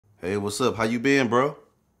Hey, what's up? How you been, bro?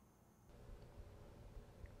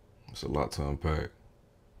 It's a lot to unpack.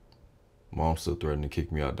 Mom still threatening to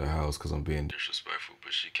kick me out the house because I'm being disrespectful,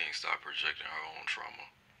 but she can't stop projecting her own trauma.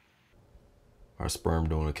 Our sperm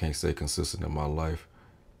donor can't stay consistent in my life,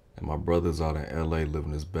 and my brother's out in LA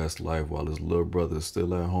living his best life while his little brother is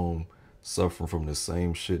still at home suffering from the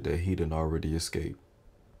same shit that he done already escaped.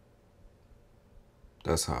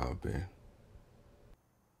 That's how I've been.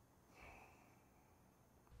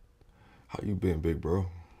 How you been, big bro?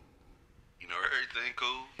 Everything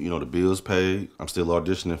cool. The bills paid. I'm still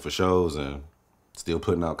auditioning for shows and still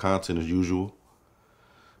putting out content as usual.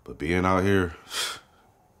 But being out here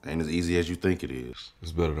ain't as easy as you think it is.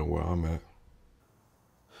 It's better than where I'm at.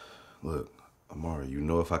 Look,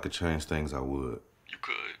 Amarii, if I could change things, I would. You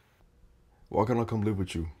could. Why can't I come live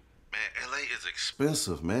with you? Man, LA is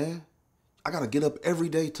expensive, man. I gotta get up every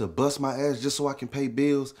day to bust my ass just so I can pay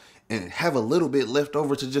bills and have a little bit left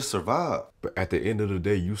over to just survive. But at the end of the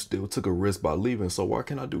day, you still took a risk by leaving, so why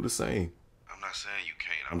can't I do the same? I'm not saying you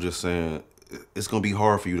can't. I'm just saying it's gonna be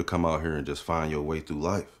hard for you to come out here and just find your way through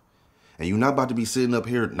life. And you're not about to be sitting up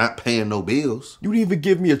here not paying no bills. You didn't even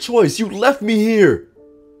give me a choice. You left me here.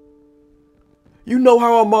 You know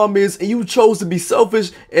how our mom is, and you chose to be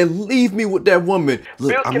selfish and leave me with that woman.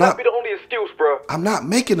 Look, Bills cannot be the only excuse, bro. I'm not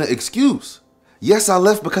making an excuse. Yes, I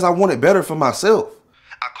left because I wanted better for myself.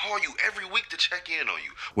 I call you every week to check in on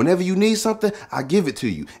you. Whenever you need something, I give it to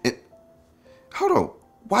you. And hold on,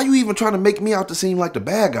 why you even trying to make me out to seem like the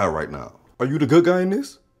bad guy right now? Are you the good guy in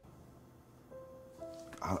this?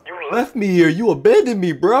 You left me here. You abandoned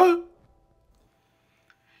me, bro.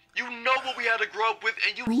 You know what we had to grow up with,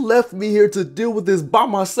 and you left me here to deal with this by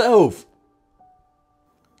myself.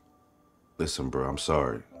 Listen, bro, I'm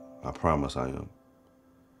sorry. I promise I am.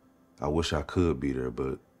 I wish I could be there,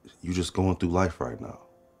 but you just going through life right now.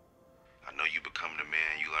 I know you becoming a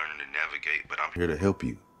man, you learning to navigate, but I'm here to help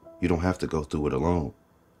you. You don't have to go through it alone.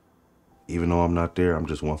 Even though I'm not there, I'm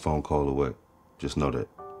just one phone call away. Just know that.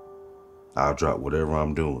 I'll drop whatever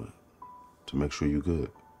I'm doing to make sure you're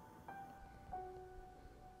good.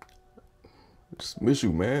 I just miss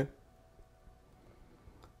you, man.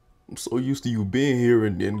 I'm so used to you being here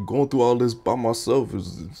and going through all this by myself.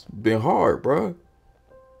 It's been hard, bro.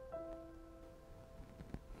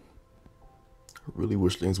 I really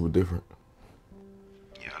wish things were different.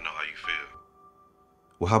 Yeah, I know how you feel.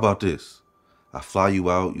 Well, how about this? I fly you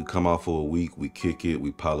out, you come out for a week, we kick it,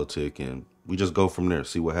 we politic, and we just go from there,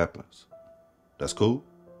 see what happens. That's cool?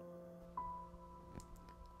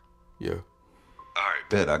 Yeah. All right,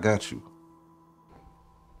 bet, I got you.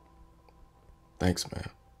 Thanks, man.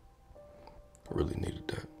 I really needed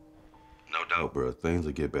that. No doubt, bro. Things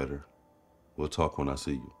will get better. We'll talk when I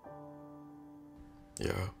see you.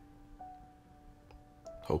 Yeah.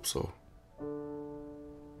 Hope so.